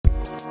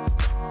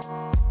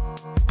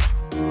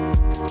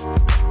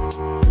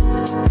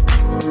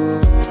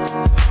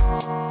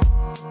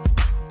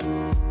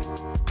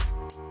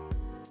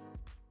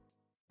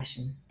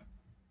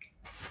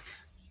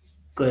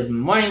Good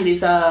morning,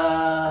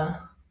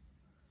 Lisa.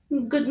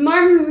 Good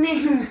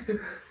morning.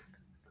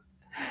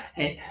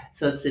 Hey,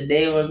 so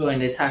today we're going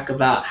to talk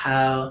about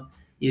how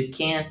you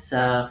can't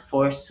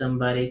force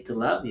somebody to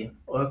love you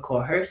or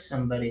coerce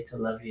somebody to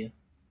love you.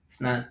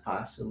 It's not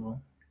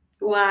possible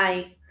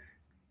Why?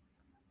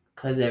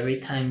 because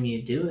every time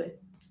you do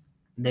it,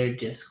 they're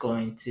just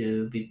going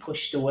to be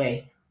pushed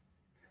away.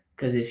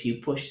 Because if you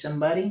push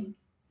somebody,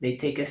 they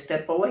take a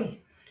step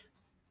away.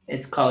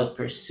 It's called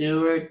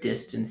pursuer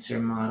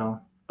distancer model,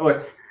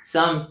 or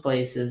some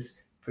places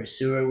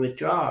pursuer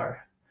withdrawer.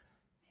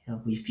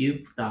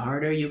 If the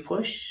harder you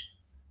push,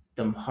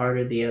 the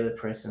harder the other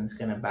person's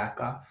gonna back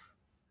off.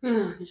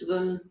 Yeah, it's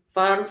going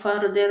far,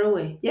 farther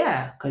away.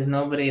 Yeah, because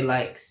nobody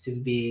likes to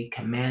be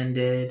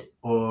commanded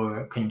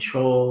or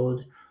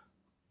controlled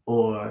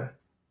or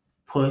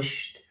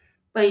pushed.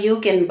 But you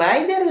can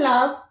buy their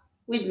love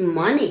with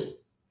money.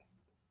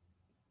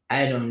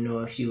 I don't know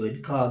if you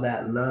would call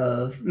that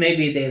love.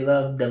 Maybe they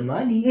love the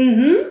money,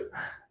 Mm-hmm.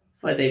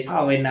 but they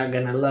probably not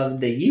gonna love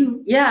the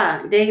you.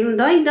 Yeah, they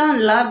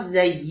don't love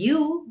the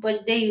you,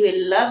 but they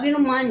will love your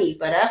money.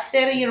 But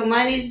after your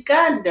money is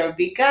gone, they'll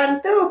be gone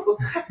too.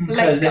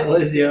 Because like it a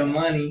was your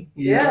money.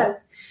 yes,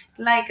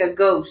 like a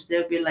ghost.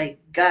 They'll be like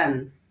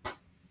gone.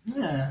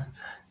 Yeah.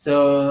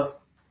 So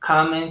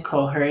common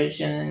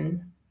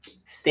coercion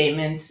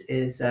statements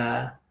is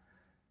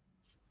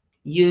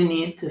you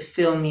need to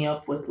fill me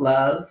up with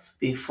love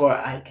before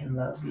I can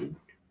love you.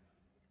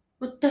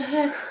 What the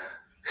heck?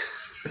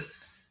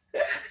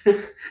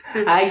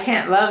 I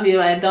can't love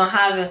you. I don't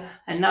have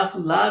enough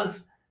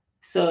love.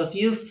 So if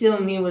you fill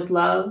me with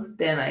love,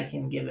 then I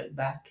can give it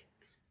back.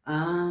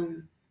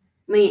 Um,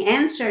 my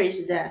answer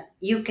is that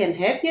you can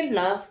have your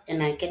love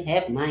and I can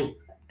have mine.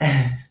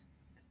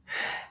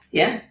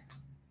 Yeah,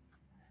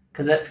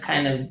 because that's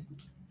kind of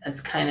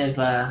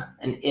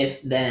an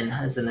if then,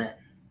 isn't it?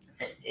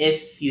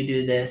 If you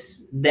do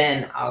this,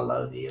 then I'll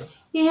love you.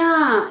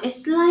 Yeah,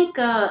 it's like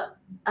a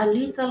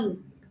little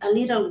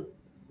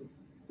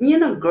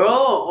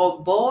girl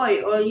or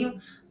boy or you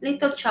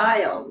little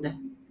child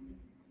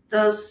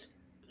that's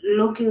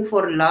looking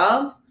for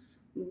love,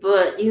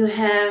 but you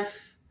have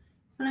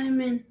what I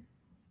mean.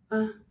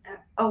 Uh,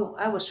 oh,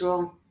 I was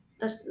wrong.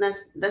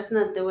 That's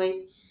not the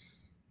way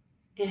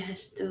it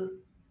has to.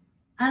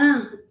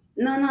 Ah,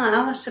 no,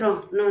 I was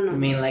wrong. No, no, I no.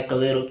 mean, like a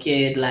little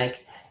kid,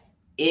 like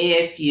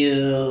if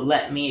you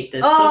let me eat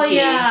this Oh cookie,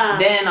 yeah,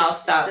 then I'll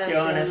stop stop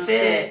throwing a showing a fit.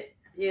 fit.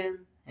 Yeah.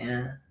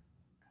 Yeah.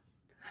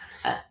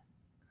 Uh,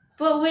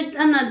 But with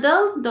an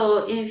adult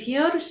though, if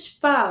your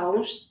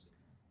spouse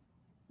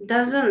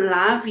doesn't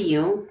love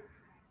you,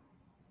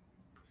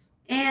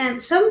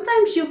 and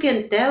sometimes you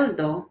can tell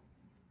though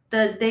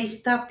that they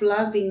stop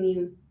loving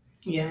you.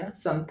 yeah,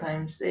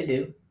 sometimes they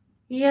do.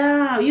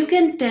 Yeah, you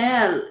can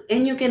tell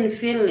and you can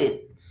feel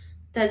it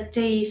that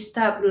they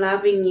stop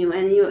loving you,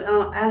 and you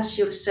ask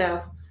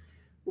yourself,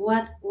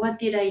 what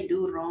did I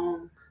do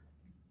wrong?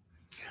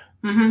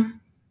 Mm-hmm.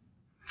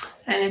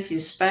 And if you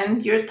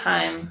spend your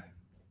time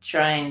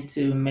trying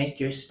to make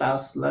your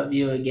spouse love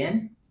you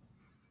again,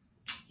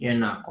 you're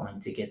not going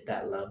to get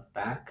that love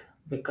back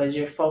because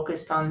you're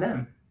focused on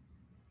them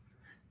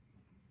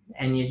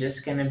and you're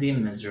just going to be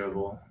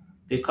miserable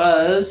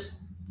because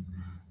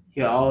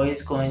you're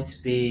always going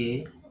to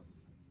be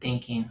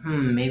thinking,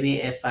 maybe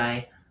if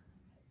I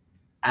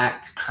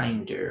act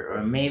kinder,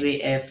 or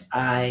maybe if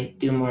I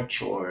do more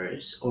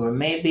chores, or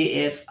maybe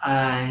if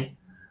I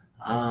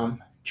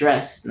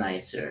dress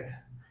nicer.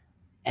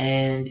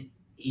 And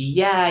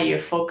yeah, you're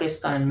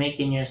focused on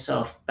making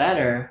yourself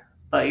better,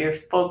 but you're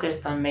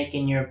focused on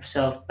making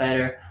yourself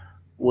better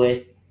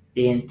with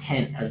the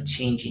intent of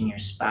changing your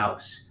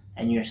spouse.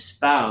 And your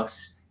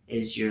spouse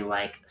is your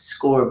like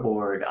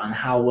scoreboard on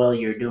how well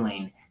you're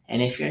doing.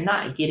 And if you're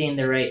not getting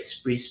the right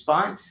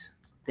response,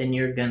 then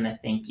you're gonna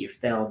think you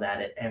failed at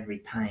it every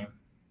time.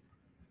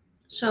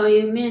 So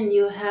you mean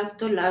you have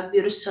to love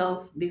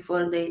yourself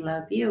before they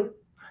love you?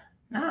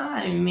 No,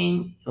 I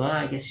mean, well,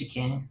 I guess you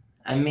can.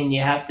 I mean, you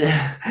have to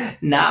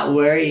not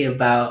worry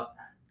about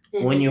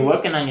when you're Anything?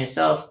 working on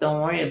yourself,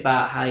 don't worry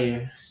about how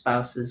your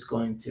spouse is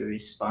going to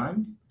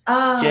respond.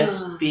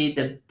 Just Ah, be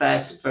the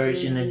best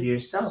version of second,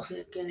 yourself.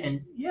 second.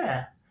 And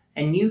yeah,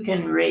 and you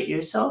can rate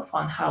yourself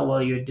on how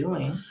well you're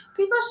doing.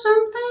 Because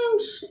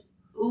sometimes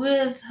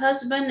with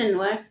husband and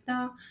wife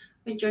now,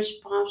 with your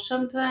spouse,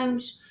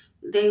 sometimes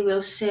they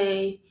will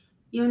say,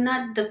 "You're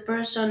not the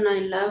person I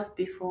loved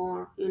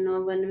before."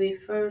 When we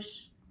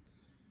first,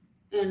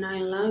 and I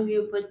love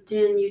you, but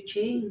then you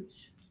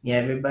change. Yeah,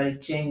 everybody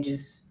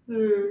changes.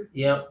 Hmm.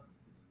 Yep.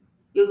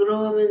 You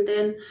grow up,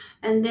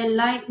 and then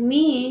like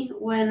me,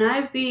 when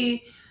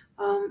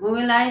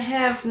I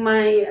have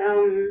my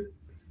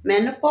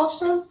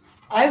menopause,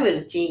 I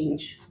will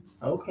change.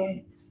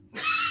 Okay.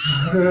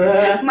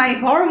 My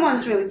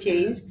hormones will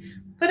change,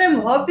 but I'm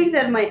hoping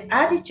that my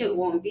attitude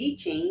won't be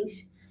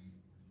changed.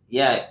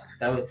 Yeah,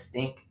 that would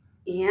stink.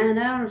 Yeah,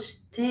 that will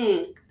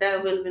stink.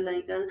 That will be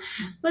like,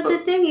 but the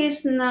But thing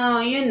is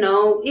now,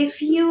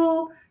 if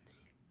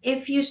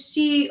you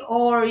see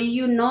or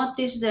you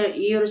notice that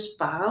your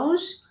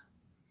spouse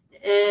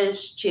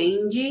is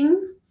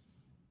changing,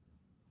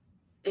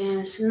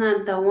 is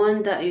not the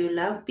one that you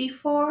loved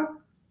before,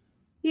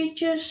 you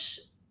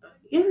just,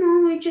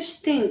 you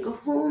just think,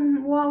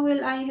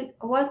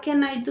 what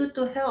can I do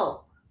to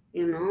help?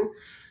 You know,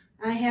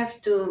 I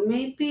have to,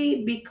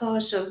 maybe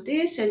because of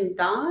this and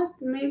that,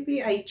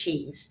 maybe I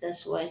changed.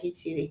 That's why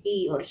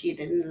he or she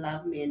didn't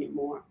love me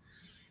anymore.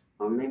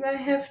 Or maybe I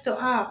have to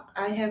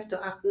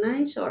act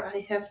nice, or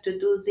I have to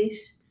do this.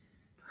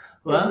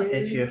 And Well,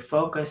 if you're then,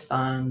 focused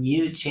on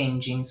you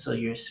changing so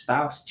your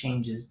spouse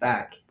changes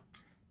back,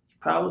 you're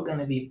probably going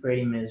to be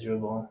pretty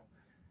miserable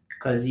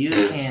because you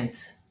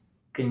can't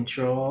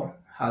control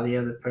how the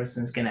other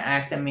person's going to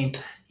act. I mean,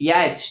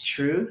 yeah, it's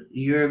true.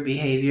 Your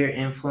behavior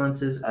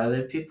influences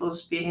other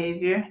people's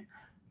behavior,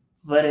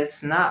 but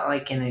it's not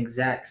like an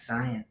exact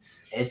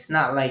science. It's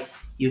not like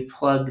you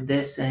plug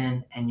this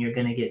in and you're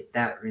going to get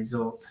that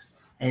result.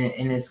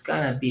 And it's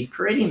going to be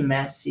pretty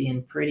messy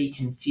and pretty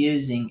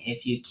confusing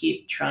if you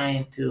keep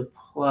trying to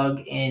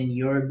plug in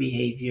your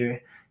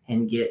behavior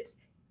and get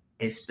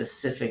a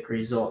specific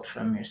result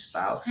from your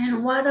spouse.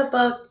 and what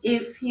about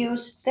if you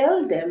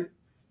tell them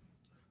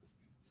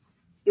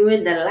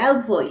with a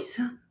loud voice?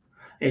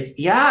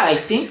 I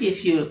think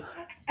if you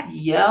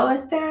yell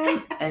at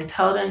them and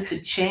tell them to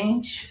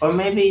change, or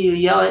maybe you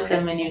yell at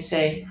them and you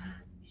say,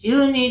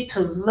 "You need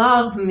to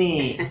love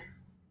me,"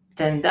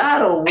 then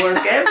that'll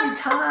work every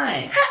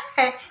time.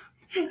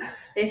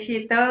 If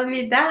she told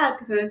me that,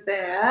 I would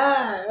say,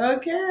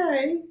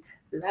 okay,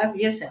 love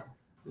yourself.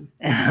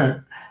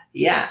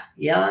 Yeah,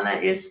 yelling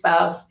at your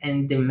spouse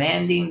and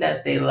demanding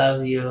that they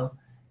love you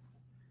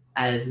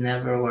has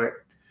never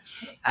worked.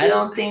 I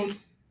don't think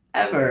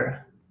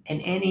ever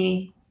in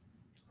any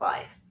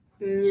life.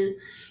 Yeah.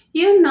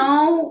 You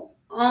know,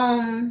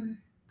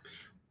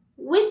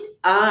 with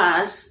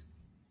us,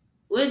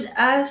 with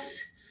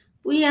us,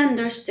 we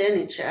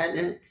understand each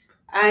other.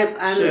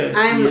 Sure,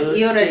 I'm, you you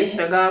speak already,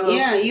 Tagalog,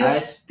 yeah, I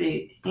you,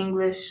 speak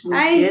English, we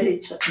get I,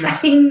 each other. No.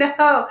 I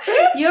know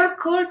your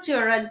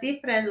culture are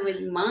different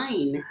with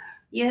mine.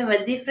 You have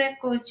a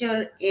different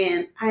culture,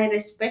 and I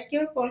respect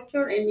your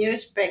culture, and you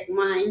respect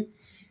mine.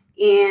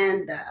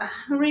 And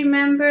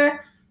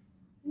remember,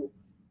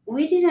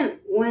 we didn't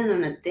went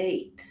on a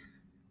date.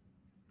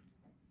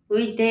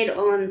 We date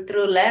on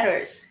through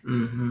letters,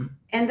 Mm-hmm.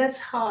 and that's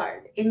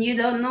hard. And you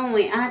don't know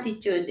my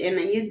attitude, and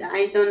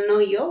I don't know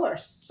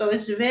yours, so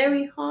it's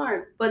very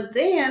hard. But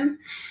then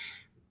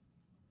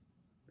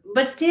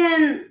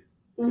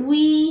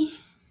we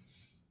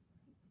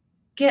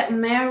get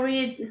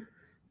married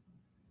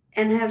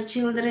and have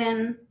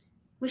children.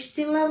 We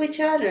still love each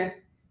other.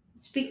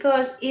 It's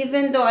because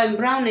even though I'm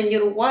brown and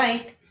you're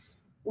white,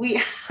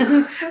 we I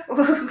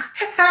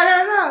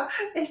don't know.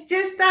 It's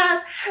just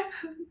that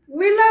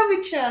we love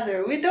each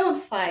other. We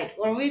don't fight,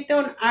 or we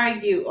don't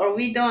argue, or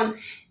we don't,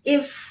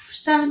 if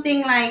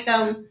something like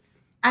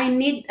I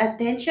need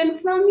attention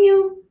from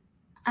you,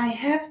 I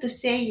have to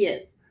say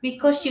it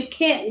because you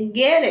can't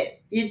get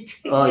it.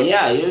 Oh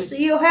yeah, So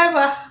you have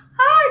a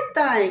hard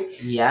time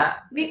yeah.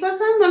 because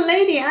I'm a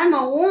lady, I'm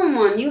a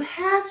woman. You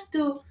have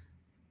to,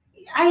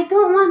 I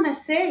don't want to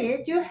say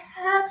it. You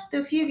have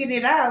to figure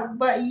it out,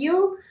 but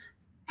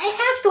I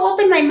have to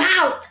open my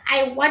mouth.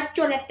 I want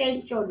your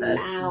attention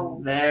That's now.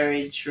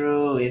 very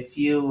true. If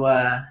you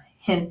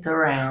hint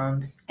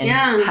around and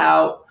Yeah.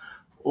 pout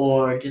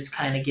or just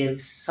kind of give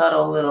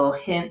subtle little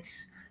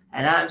hints,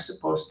 and I'm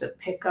supposed to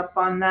pick up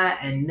on that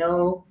and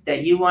know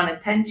that you want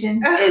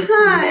attention, it's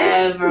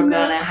never No.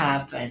 gonna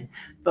happen.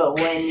 But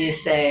when you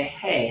say,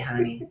 "Hey,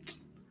 honey,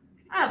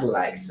 I'd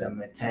like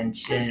some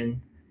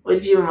attention.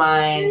 Would you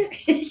mind?"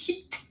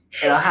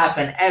 It'll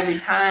happen every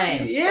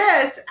time.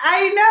 Yes,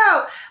 I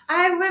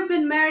know. We've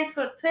been married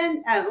for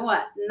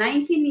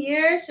 19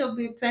 years. It'll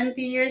be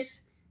 20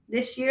 years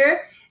this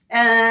year,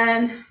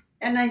 and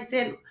I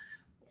said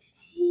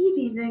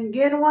he didn't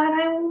get what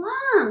I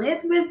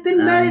want. We've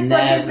been married for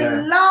this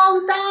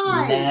long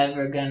time.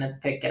 Never gonna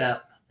pick it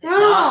up.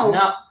 No.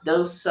 No,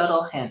 those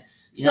subtle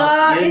hints. So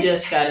You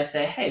just gotta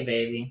say, "Hey,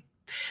 baby,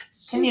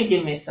 can you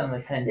give me some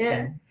attention?"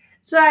 Yeah.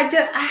 So I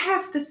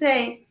have to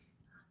say,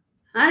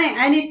 honey,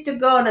 I need to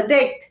go on a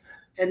date.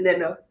 And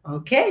then,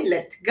 okay,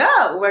 let's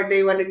go. Where do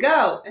you want to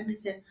go? And I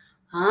said,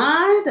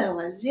 that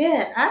was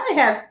it. I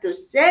have to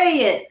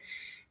say it.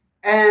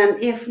 And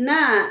if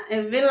not,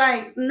 it'd be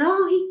like,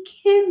 no, he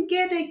can't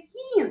get a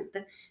hint.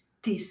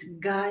 This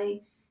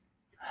guy.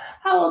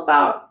 How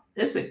about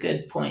this is a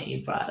good point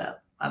you brought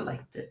up. I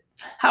liked it.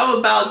 How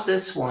about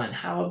this one?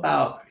 How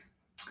about,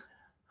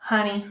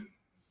 honey,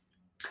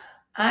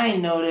 I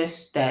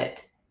noticed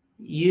that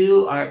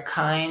you are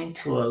kind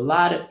to a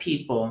lot of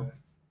people,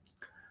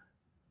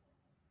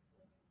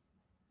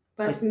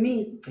 But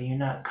me. but you're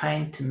not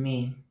kind to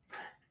me.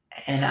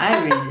 And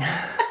I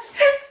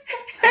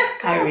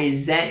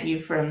resent you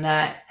from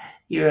that.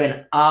 You're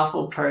an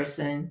awful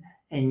person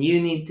and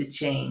you need to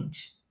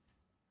change.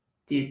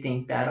 Do you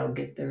think that'll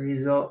get the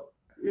result?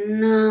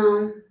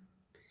 No.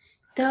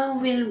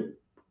 That will.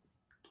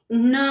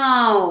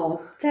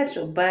 No. That's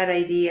a bad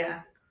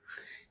idea.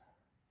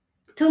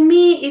 To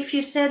me, if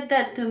you said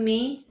that to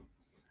me,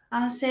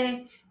 I'll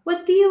say,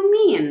 "What do you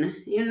mean?"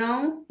 You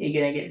know?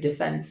 You're gonna get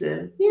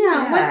defensive.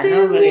 Yeah, what Yeah, do you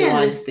nobody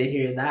wants mean? to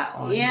hear that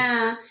one.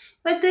 Yeah,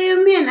 what do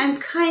you mean? I'm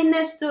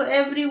kindness to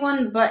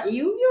everyone but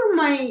you.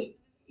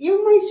 You're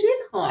my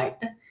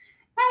sweetheart.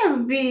 I'll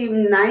be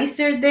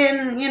nicer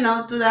than,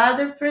 to the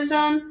other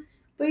person,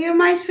 but you're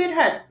my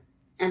sweetheart.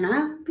 And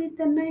I'll be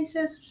the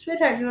nicest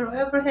sweetheart you'll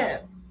ever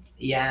have.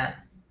 Yeah.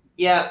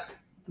 Yep.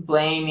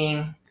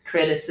 Blaming,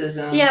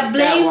 criticism, Yeah,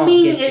 that won't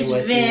blaming get you is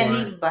what you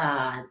very want.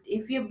 bad.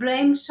 If you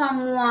blame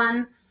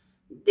someone,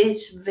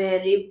 it's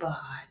very bad.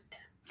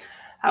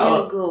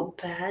 You'll How go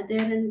badder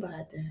and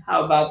badder.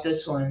 how about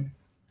this one?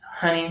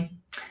 Honey,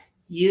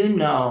 you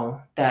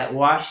know that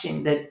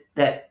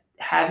that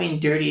having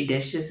dirty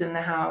dishes in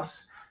the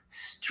house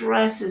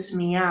stresses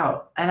me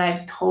out. And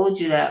I've told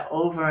you that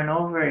over and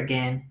over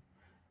again.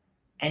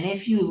 And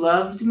if you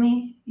loved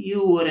me,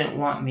 you wouldn't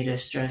want me to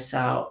stress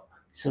out.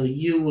 So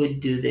you would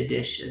do the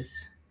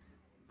dishes.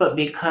 But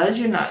because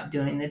you're not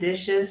doing the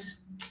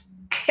dishes,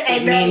 I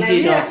it don't means love you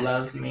you. don't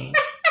love me.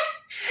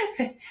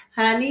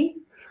 Honey,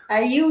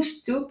 are you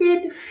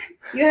stupid?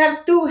 You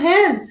have two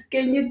hands.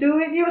 Can you do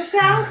it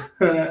yourself?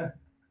 That's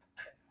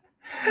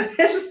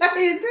what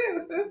you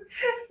do.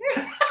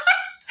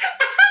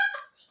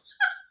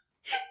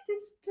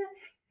 Just,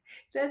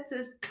 that's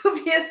the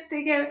stupidest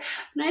thing ever.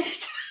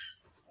 Nice.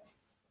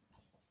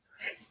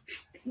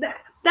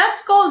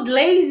 That's called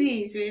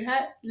lazy,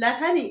 sweetheart.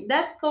 Honey,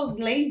 that's called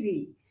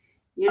lazy.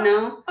 You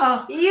know?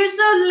 Oh, You're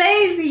so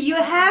lazy. You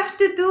have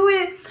to do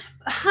it.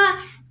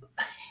 Huh?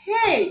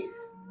 Hey,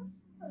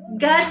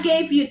 God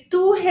gave you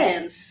two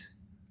hands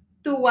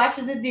to wash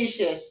the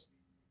dishes.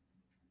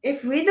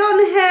 If we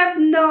don't have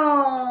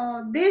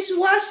no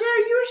dishwasher,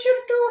 use your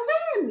two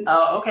hands.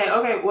 oh,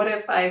 okay. What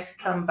if I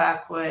come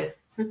back with,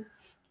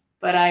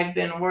 but I've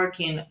been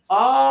working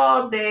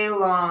all day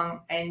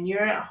long and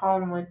you're at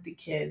home with the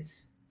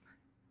kids,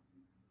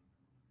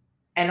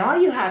 and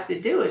all you have to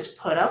do is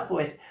put up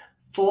with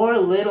four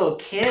little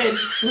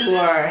kids who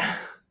are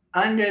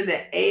under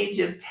the age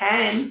of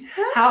 10.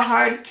 How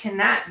hard can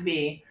that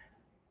be?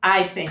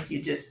 I think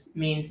you just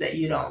means that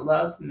you don't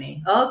love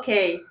me.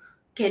 Okay,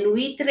 can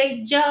we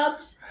trade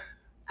jobs?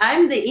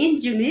 I'm the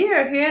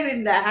engineer here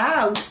in the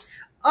house.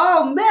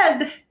 Oh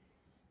man,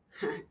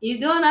 you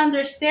don't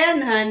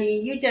understand, honey.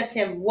 You just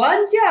have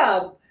one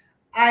job.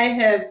 I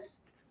have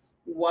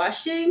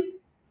washing,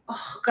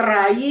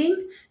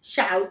 crying,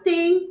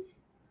 shouting,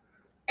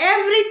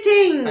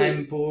 everything.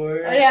 I'm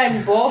bored.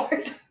 I'm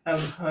bored. I'm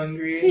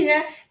hungry.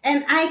 Yeah,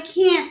 and I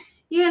can't.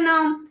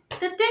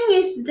 The thing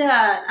is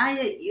that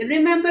I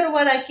remember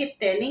what I keep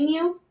telling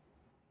you,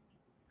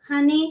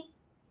 honey.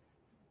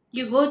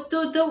 You go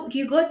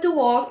to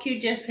work. You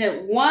just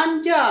have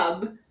one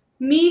job.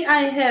 Me,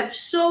 I have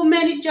so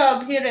many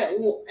jobs here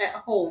at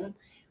home.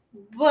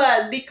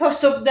 But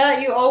because of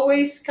that, you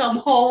always come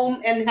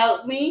home and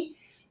help me,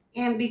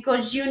 and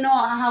because you know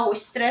how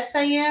stressed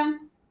I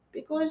am,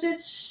 because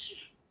it's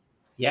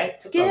Yeah, it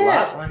took a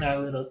lot gift. when our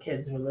little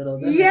kids were little,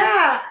 didn't it?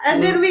 Yeah,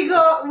 and then we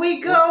go We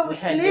had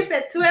sleep to-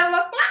 at 12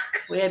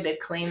 o'clock. We had to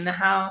clean the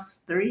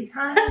house 3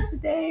 times a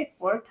day,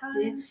 4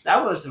 times.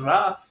 That was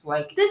rough.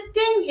 Like, The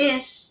thing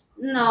is,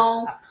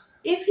 no,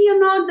 if you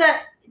know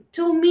that,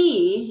 to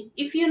me,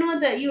 if you know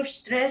that you're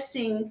stressed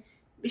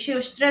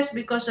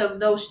because of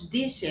those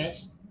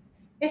dishes,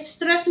 it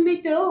stressed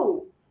me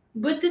too.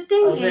 But the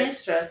thing if it is,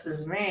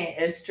 stresses me,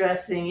 it's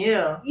stressing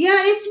you.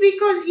 yeah, it's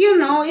because,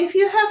 if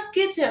you have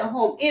kids at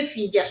home, if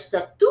you just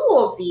the two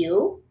of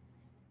you,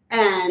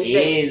 and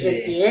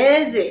it's Easy.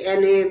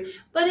 easy.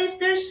 But if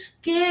there's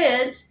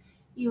kids,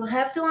 you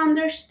have to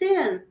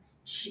understand.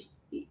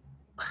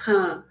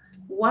 Huh,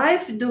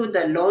 wife do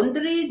the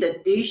laundry,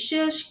 the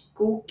dishes,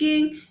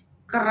 cooking,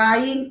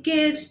 crying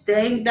kids,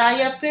 staying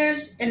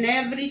diapers, and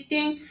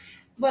everything.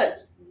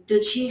 But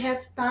did she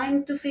have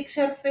time to fix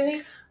her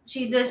face?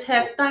 She does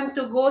have time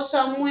to go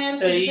somewhere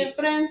So with you, her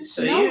friends?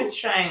 so No. you're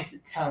trying to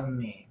tell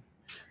me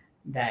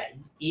that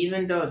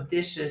even though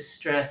dishes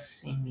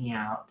stressing me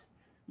out,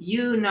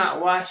 you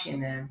not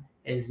washing them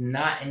is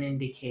not an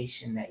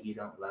indication that you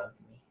don't love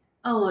me.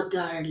 Oh,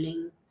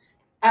 darling,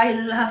 I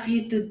love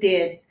you to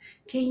death.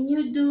 Can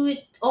you do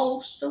it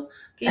also?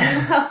 Can you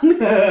help me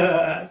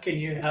Can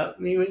you help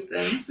me with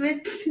them?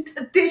 with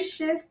the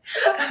dishes?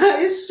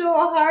 It's so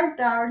hard,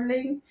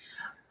 darling.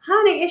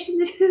 Honey,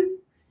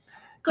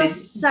 because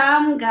Did,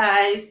 some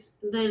guys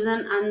they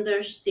don't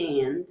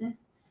understand.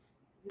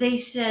 They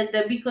said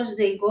that because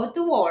they go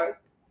to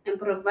work and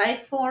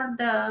provide for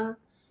the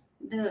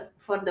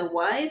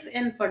wife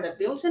and for the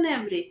bills and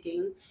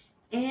everything,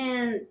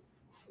 and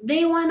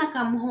they wanna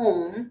come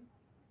home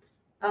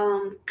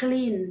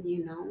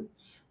clean.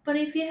 But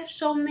if you have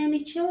so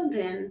many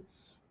children,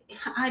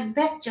 I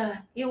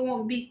betcha it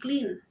won't be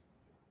clean.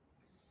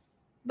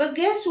 But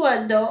guess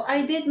what though?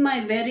 I did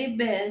my very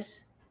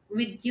best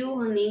with you,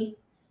 honey.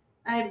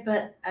 I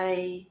bet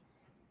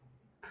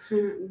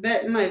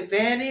my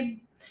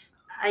very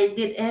I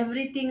did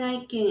everything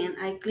I can.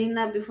 I clean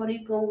up before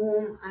you go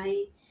home.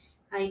 I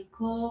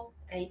cook.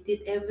 I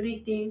did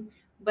everything.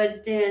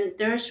 But then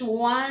there's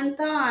one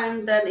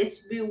time that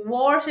it's be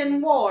worse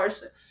and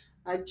worse.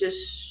 I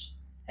just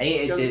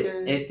Hey, it did.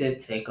 okay. It did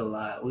take a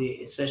lot.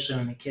 We, especially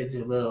when the kids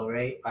were little,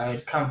 right? I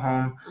would come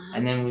home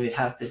and then we would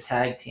have to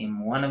tag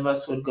team. One of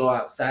us would go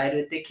outside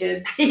with the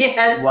kids,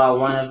 Yes. while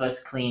one of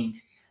us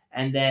cleaned.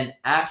 And then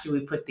after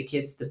we put the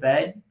kids to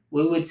bed,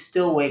 we would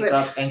still wake But-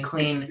 up and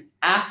clean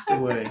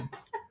afterward.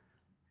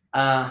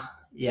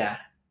 Yeah,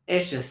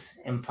 it's just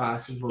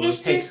impossible.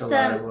 It's It takes just a lot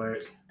that of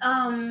work.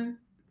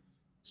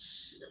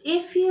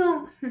 if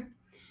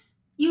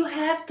you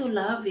have to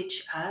love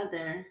each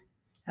other.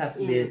 Has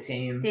to be a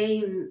team.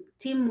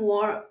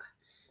 Teamwork.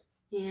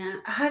 Yeah,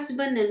 a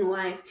husband and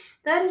wife.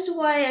 That is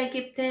why I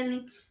keep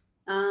telling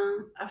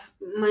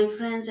my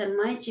friends and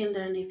my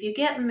children, if you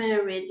get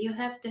married, you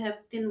have to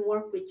have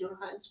teamwork with your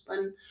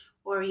husband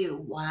or your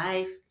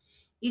wife.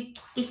 It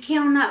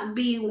cannot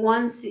be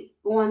one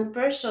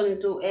person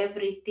do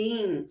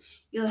everything.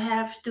 You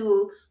have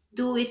to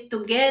do it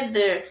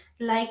together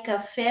like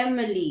a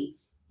family.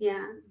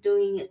 Yeah,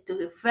 doing it to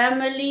the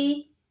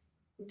family,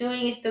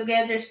 doing it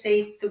together,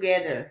 stay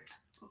together.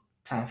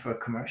 Time for a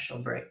commercial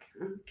break.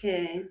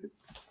 Okay.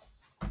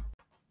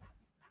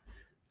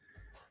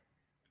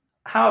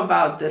 How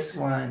about this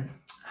one?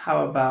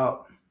 How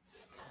about,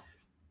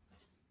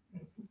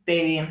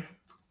 baby,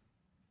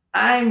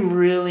 I'm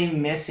really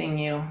missing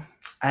you.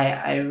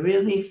 I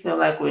really feel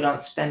like we don't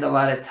spend a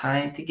lot of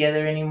time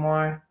together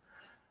anymore.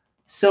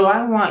 So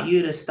I want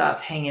you to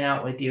stop hanging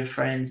out with your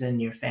friends and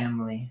your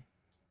family.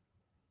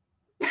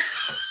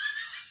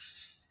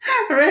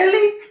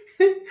 Really?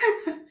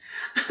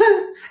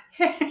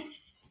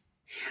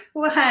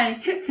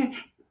 Why?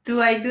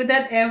 Do I do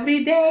that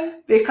every day?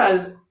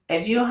 Because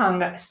if you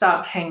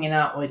stopped hanging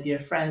out with your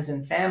friends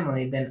and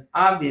family, then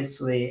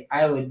obviously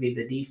I would be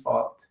the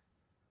default.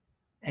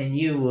 And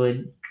you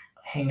would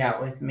hang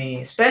out with me,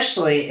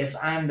 especially if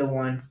I'm the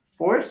one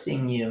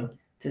forcing you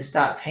to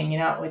stop hanging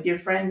out with your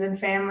friends and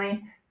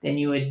family, then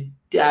you would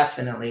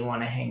definitely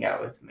want to hang out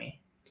with me.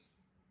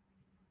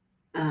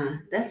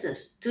 That's the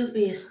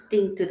stupidest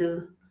thing to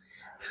do.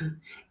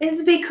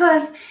 It's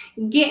because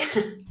get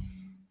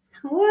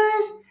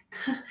what?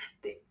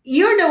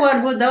 You're the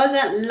one who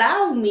doesn't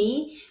love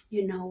me.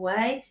 You know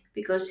why?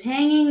 Because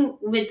hanging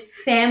with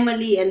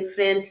family and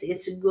friends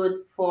is good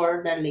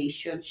for the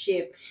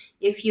relationship.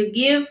 If you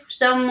give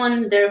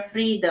someone their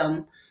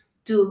freedom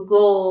to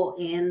go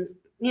and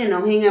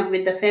hang out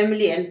with the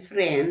family and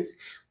friends,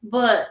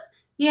 but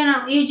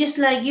you just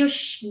like you're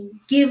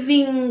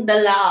giving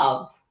the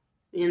love,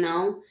 you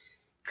know.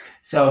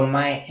 So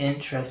my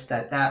interest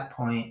at that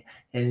point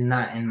is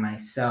not in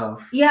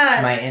myself. Yeah.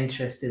 My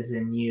interest is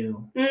in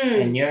you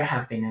Mm. and your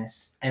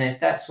happiness. And if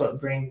that's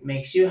what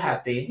makes you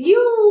happy,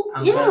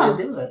 I'm yeah. gonna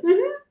do it.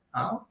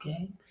 Mm-hmm.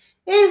 Okay.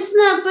 It's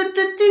not, but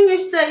the thing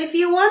is that if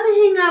you want to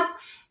hang up,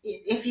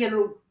 if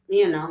your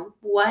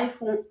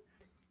wife,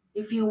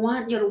 if you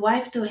want your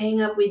wife to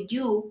hang up with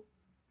you,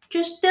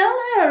 just tell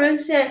her and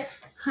say,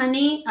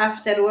 "Honey,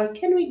 after work,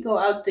 can we go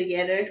out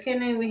together?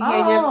 Can we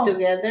hang up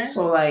together?"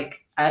 So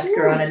like, ask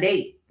her on a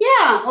date.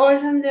 Yeah, or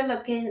something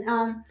like,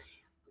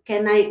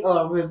 can I,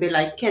 or we'll be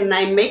like, can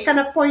I make an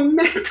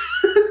appointment?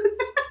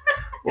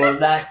 Well,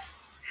 that's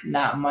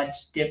not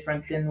much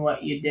different than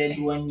what you did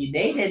when you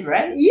dated,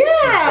 right? Yeah. You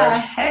said,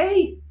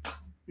 hey,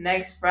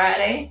 next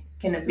Friday,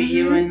 can it be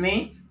you and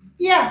me?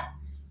 Yeah.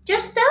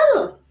 Just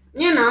tell,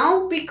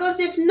 because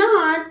if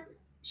not,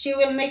 she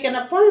will make an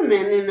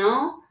appointment,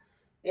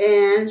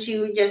 and she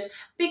would just,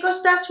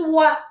 because that's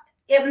what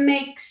it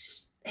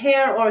makes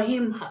her or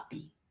him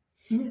happy.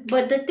 Yeah.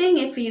 But the thing,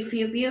 if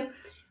you,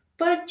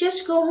 but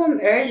just go home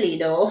early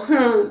though,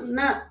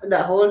 not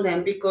the whole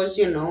time, because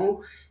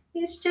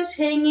it's just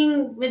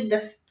hanging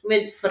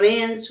with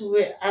friends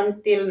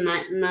until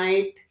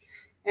night,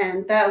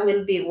 and that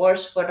will be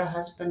worse for the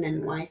husband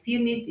and wife. You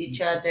need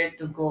each other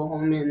to go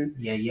home and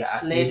you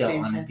don't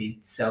want to be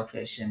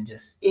selfish and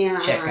just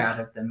check out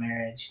of the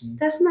marriage.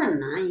 That's not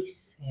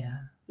nice.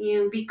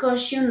 Yeah,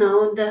 because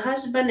the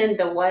husband and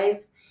the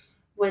wife,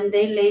 when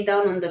they lay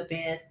down on the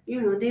bed,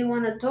 they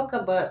want to talk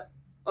about,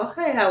 oh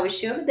hi, how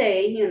was your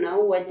day?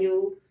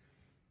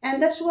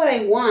 And that's what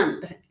I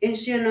want.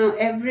 Is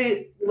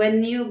every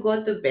when you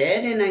go to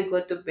bed and I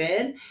go to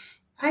bed,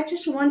 I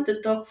just want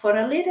to talk for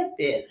a little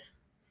bit.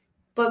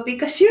 But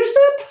because you're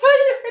so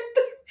tired,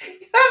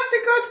 you have to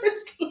go to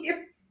sleep.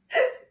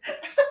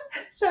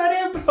 Sorry,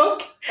 I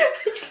broke. I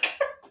just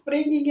kept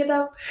bringing it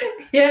up.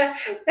 Yeah.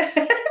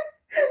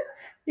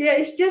 Yeah,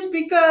 it's just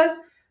because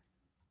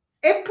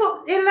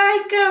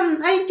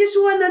I just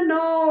want to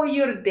know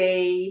your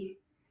day.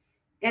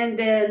 And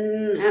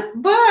then,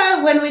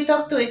 but when we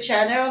talk to each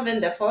other over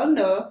the phone,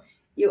 though,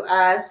 you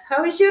ask,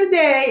 how is your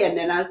day? And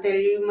then I'll tell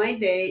you my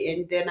day.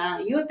 And then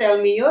you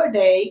tell me your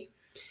day.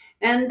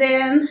 And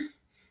then,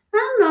 I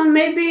don't know,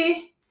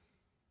 maybe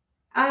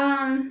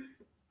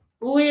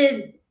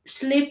with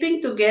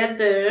sleeping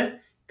together,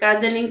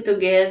 cuddling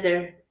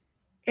together,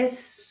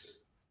 it's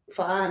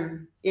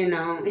fun.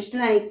 It's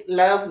like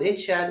love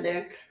each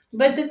other.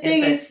 But the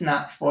thing if it's is,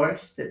 not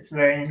forced, it's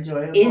very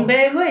enjoyable. in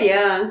bed,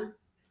 yeah.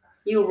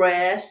 You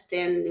rest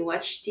and you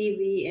watch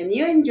TV and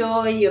you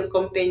enjoy your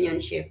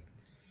companionship.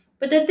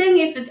 But the thing,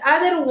 if the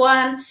other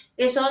one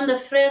is on the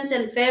friends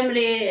and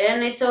family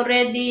and it's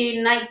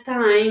already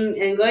nighttime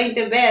and going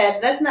to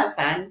bed, that's not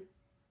fun.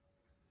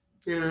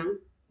 You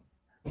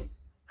know?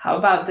 How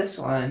about this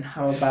one?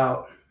 How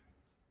about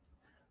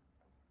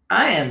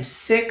I am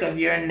sick of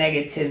your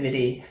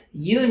negativity.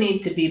 You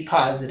need to be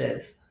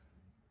positive.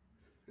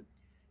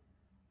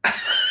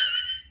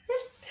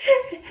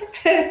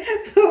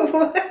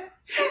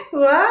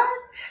 What?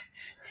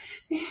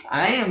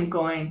 I am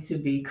going to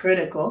be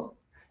critical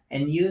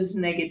and use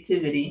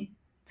negativity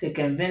to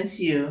convince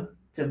you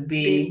to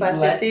Be to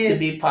positive.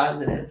 be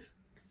positive.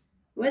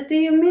 What do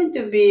you mean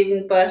to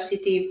be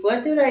positive?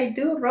 What did I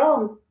do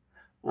wrong?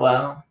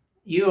 Well,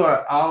 you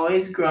are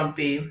always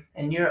grumpy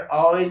and you're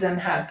always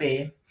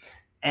unhappy,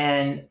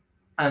 and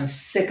I'm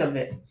sick of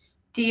it.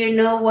 Do you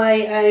know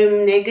why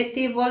I'm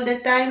negative all the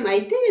time?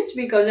 I think it's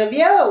because of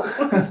you.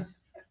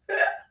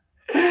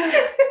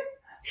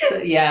 So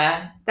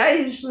yeah, that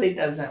usually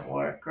doesn't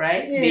work,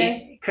 right? Yeah.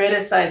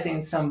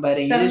 Criticizing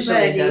somebody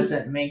usually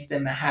doesn't make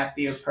them a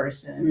happier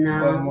person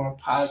or a No. more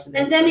positive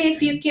And then if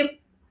person. you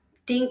keep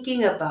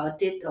thinking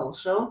about it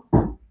also,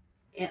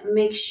 it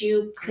makes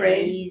you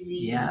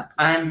crazy. Yeah,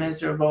 I'm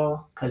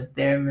miserable because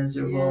they're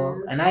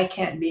miserable, and I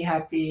can't be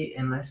happy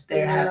unless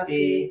they're You're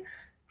happy.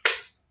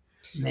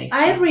 Makes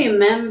I you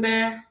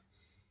remember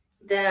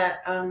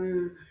that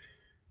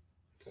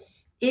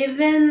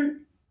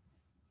even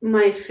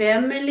my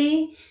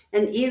family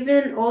and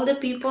even all the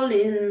people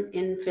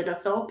in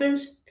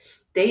Philippines,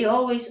 they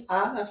always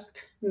ask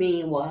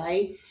me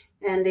why,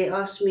 and they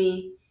ask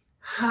me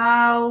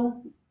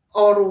how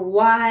or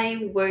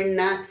why we're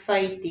not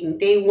fighting.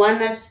 They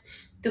want us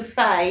to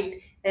fight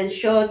and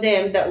show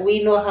them that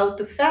we know how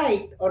to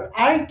fight or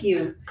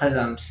argue. because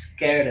I'm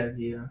scared of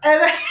you.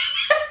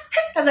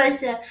 And I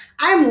said,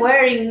 I'm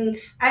wearing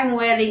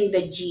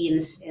the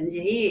jeans and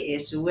he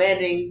is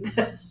wearing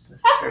The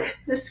skirt.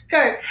 the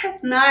skirt.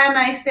 No, and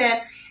I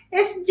said,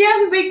 it's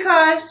just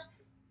because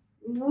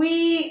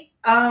we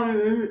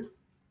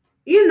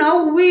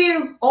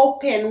we're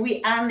open,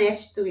 we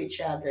honest to each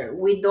other.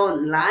 We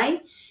don't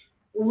lie.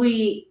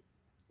 We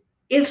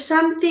if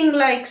something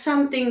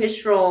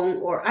is wrong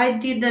or I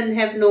didn't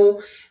have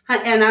no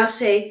and I'll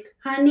say,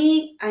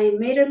 honey, I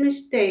made a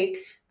mistake.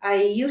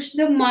 I used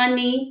the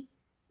money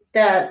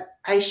that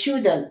I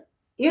shouldn't.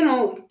 You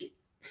know,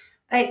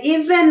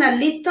 even a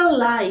little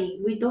lie,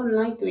 we don't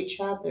lie to each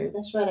other.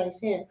 That's what I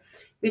said.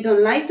 We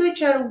don't lie to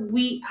each other.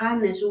 We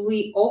honest.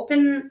 We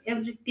open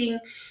everything.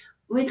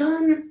 We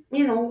don't,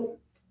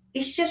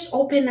 it's just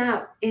open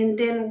up, and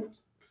then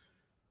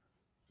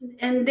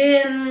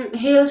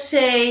he'll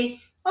say,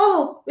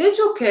 "Oh, it's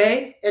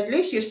okay. At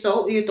least you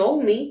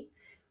told me."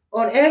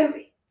 Or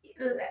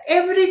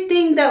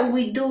everything that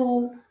we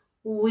do,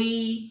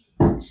 we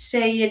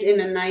say it in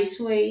a nice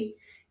way,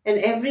 and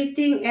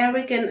everything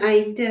Eric and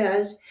I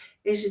does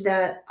is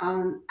that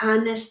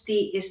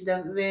honesty is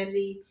the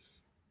very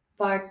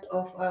part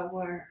of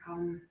our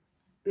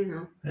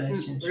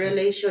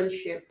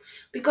relationship.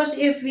 Because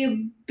if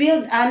we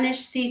build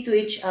honesty to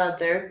each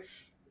other,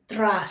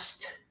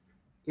 trust,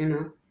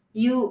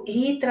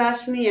 he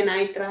trusts me and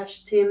I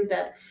trust him,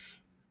 that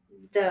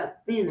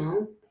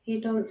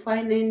he don't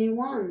find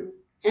anyone,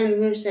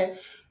 and we say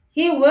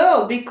he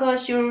will,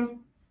 because you're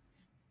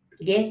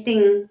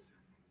getting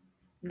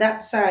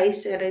that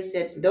size. And I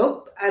said,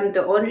 nope, I'm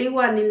the only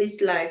one in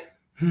his life.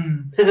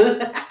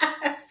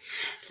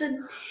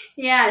 So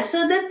yeah,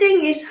 so the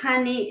thing is,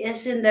 honey,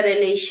 is in the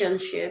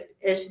relationship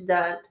is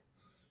that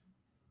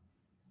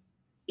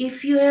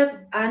if you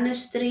have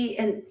honesty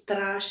and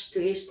trust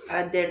to each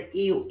other,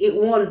 it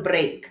won't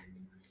break.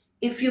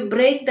 If you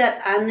break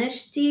that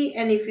honesty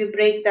and if you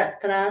break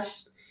that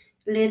trust,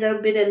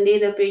 little bit,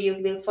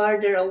 you'll be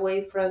farther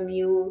away from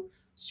your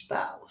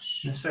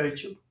spouse. That's very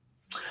true.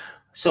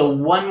 So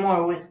one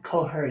more with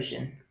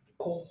coercion.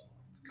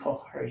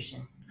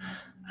 Coercion.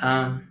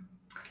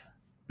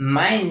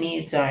 My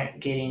needs aren't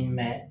getting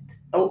met.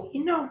 Oh,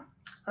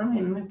 let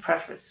me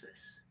preface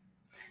this.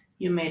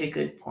 You made a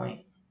good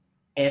point.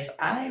 If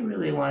I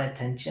really want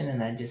attention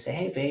and I just say,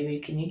 hey, baby,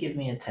 can you give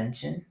me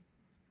attention?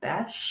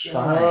 That's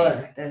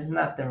fine. There's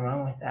nothing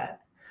wrong with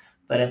that.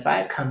 But if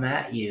I come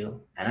at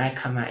you and I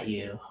come at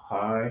you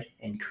hard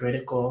and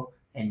critical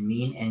and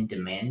mean and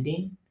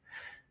demanding,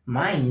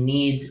 my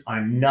needs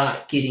are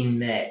not getting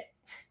met.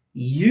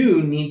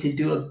 You need to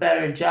do a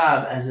better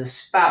job as a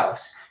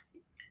spouse.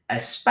 A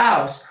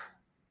spouse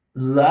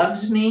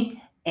loves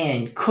me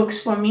and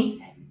cooks for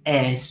me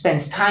and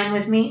spends time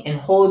with me and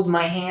holds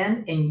my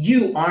hand, and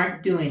you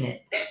aren't doing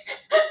it.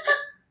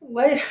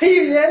 Why are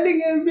you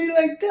yelling at me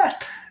like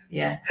that?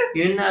 Yeah,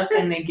 you're not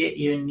going to get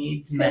your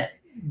needs met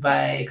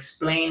by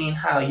explaining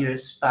how your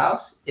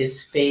spouse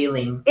is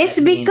failing.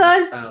 It's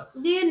because,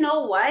 do you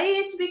know why?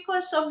 It's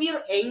because of your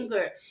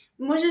anger.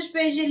 Most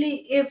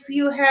especially if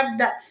you have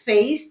that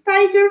face,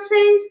 tiger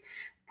face,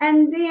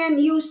 and then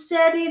you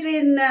said it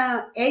in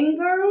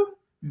anger.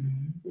 Mm-hmm.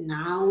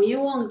 Now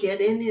you won't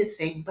get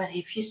anything. But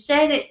if you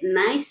said it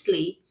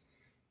nicely,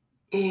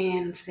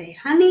 and say,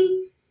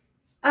 honey,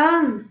 you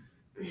know,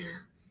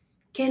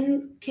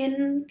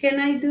 can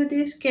I do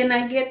this? Can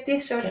I get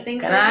this or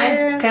things like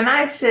that? Can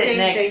I sit Say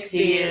next to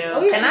you?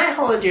 Oh, yeah. Can I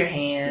hold your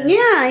hand?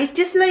 Yeah, it's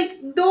just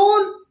like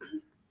don't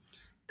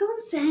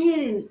say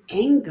it in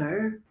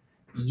anger.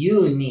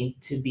 You need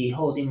to be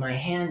holding my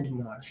hand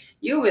more.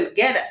 You will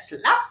get a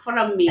slap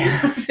from me.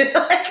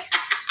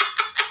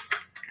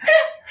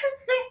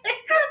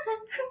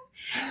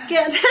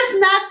 There's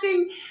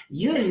nothing.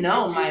 You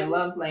know my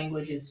love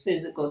language is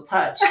physical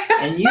touch,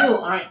 and you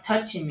aren't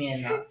touching me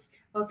enough.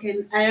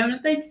 Okay, I am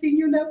touching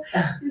you now.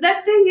 The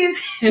thing is,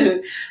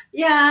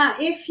 yeah,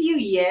 if you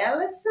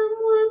yell at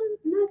someone,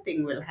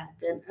 nothing will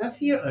happen.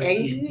 If you're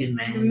angry, you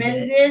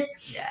demand it,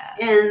 yeah,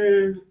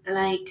 and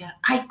like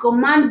I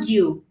command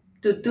you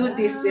to do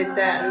this and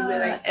that, and be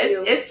like,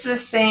 it's the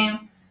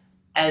same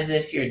as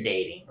if you're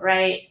dating,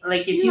 right?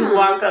 Like if you Yeah.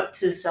 walk up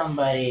to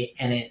somebody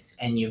and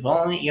you're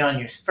on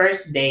your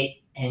first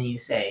date and you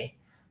say,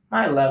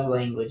 my love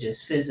language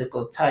is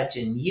physical touch,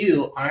 and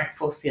you aren't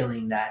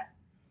fulfilling that.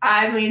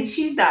 I mean,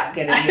 she's not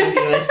gonna give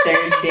you a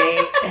third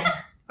date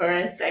or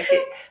a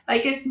second.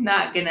 Like it's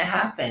not gonna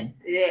happen.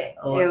 Yeah,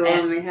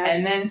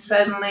 and then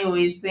suddenly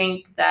we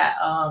think that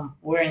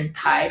we're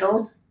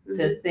entitled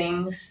to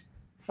things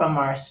from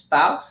our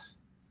spouse,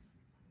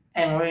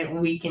 and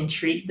we can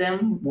treat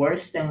them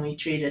worse than we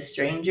treat a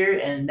stranger,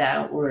 and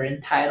that we're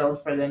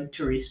entitled for them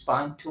to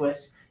respond to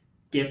us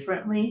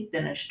differently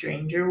than a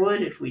stranger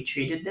would if we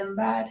treated them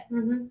bad.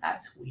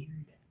 That's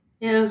weird.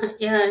 Yeah,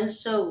 it's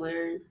so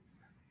weird.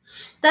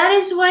 That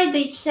is why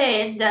they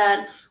said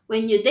that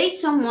when you date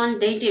someone,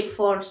 date it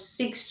for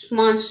 6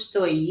 months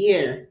to a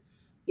year.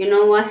 You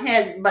know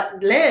ahead,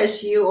 but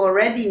less you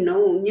already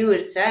knew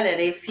each other.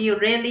 If you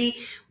really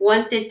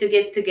wanted to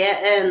get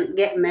together and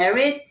get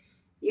married,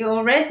 you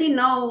already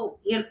know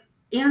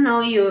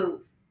your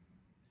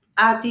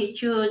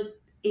attitude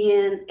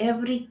and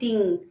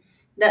everything.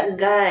 That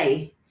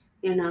guy,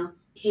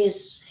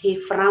 he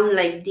frown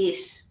like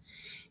this,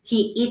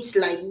 he eats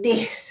like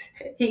this.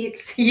 He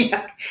eats,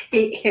 yeah,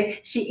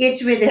 she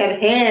eats with her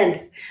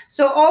hands.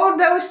 So all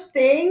those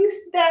things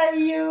that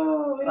you.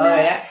 Oh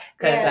yeah,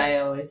 because I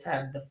always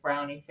have the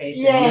frowny face.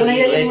 Yeah, and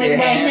you eat with your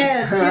my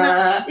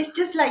hands. It's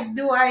just like,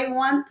 do I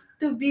want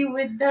to be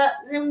with that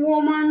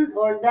woman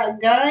or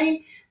that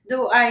guy?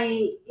 Do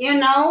I,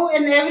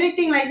 and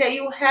everything like that.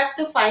 You have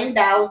to find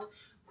out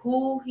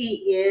who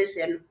he is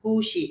and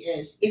who she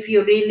is. If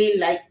you really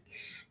like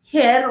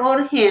her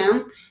or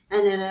him,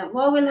 and then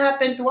what will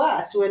happen to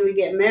us when we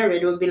get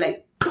married? We'll be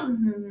like,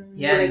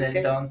 yeah, like, and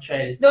then don't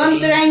try to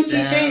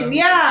change.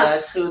 Yeah,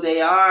 that's who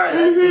they are.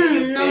 That's who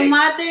you picked. No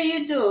matter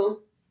you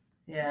do.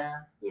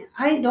 Yeah. Yeah,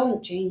 I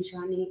don't change,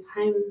 honey.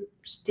 I'm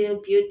still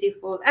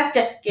beautiful. I'm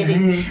just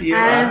kidding. You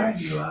are.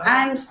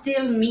 I'm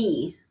still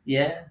me.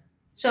 Yeah.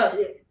 So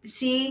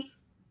see,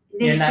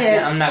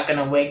 I'm not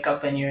gonna wake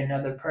up and you're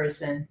another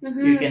person.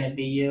 You're gonna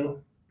be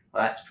you.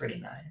 Well, that's pretty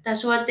nice.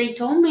 That's what they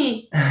told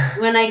me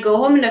when I go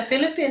home in the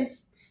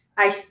Philippines.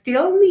 I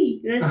still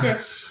me. They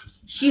said,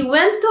 she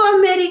went to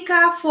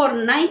America for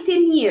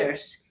 19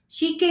 years.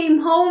 She came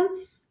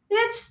home.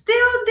 It's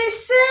still the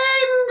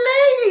same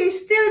lady,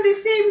 still the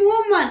same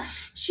woman.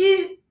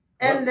 She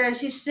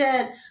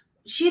said,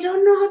 she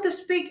don't know how to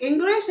speak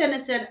English. And I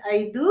said,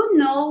 I do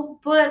know,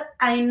 but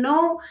I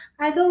know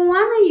I don't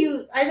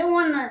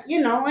wanna,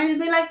 and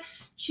be like,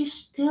 she's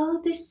still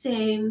the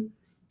same,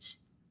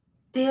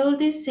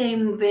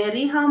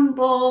 very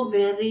humble,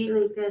 very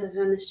like that.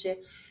 And I said,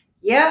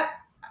 yeah,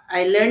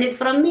 I learned it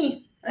from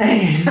me.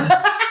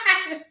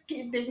 Just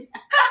kidding.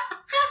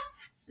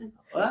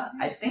 Well,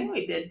 I think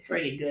we did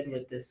pretty good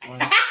with this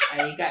one.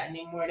 You got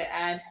any more to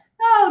add?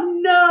 Oh,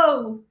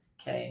 no.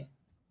 Okay,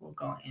 we're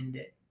going to end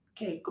it.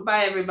 Okay,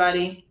 goodbye,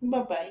 everybody.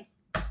 Bye-bye.